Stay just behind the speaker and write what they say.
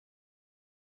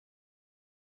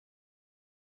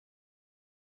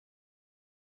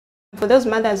For those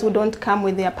mothers who don't come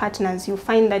with their partners, you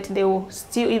find that they will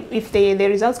still, if the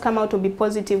results come out to be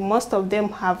positive, most of them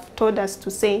have told us to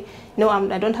say, no,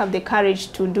 I don't have the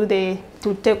courage to do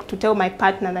to tell my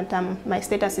partner that my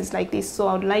status is like this, so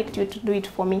I would like you to do it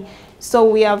for me. So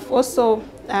we have also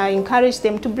encouraged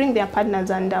them to bring their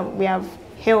partners, and we have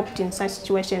helped in such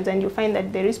situations, and you find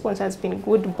that the response has been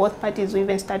good. Both parties will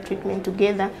even start treatment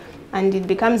together, and it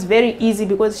becomes very easy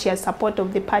because she has support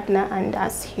of the partner and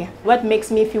us here. What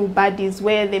makes me feel bad is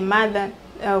where the mother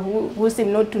who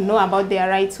seem not to know about their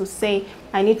rights will say,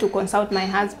 I need to consult my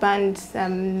husband,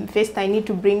 first I need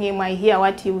to bring him, I hear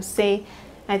what he will say.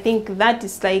 I think that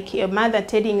is like a mother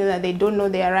telling you that they don't know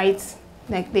their rights.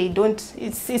 Like they don't,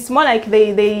 it's more like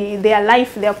they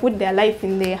put their life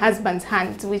in their husband's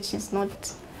hands, which is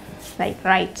not like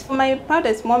right. My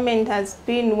proudest moment has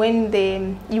been when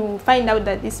you find out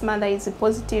that this mother is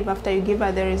positive after you give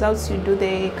her the results, you do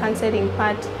the counseling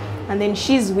part, and then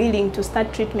she's willing to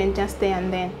start treatment just there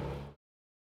and then.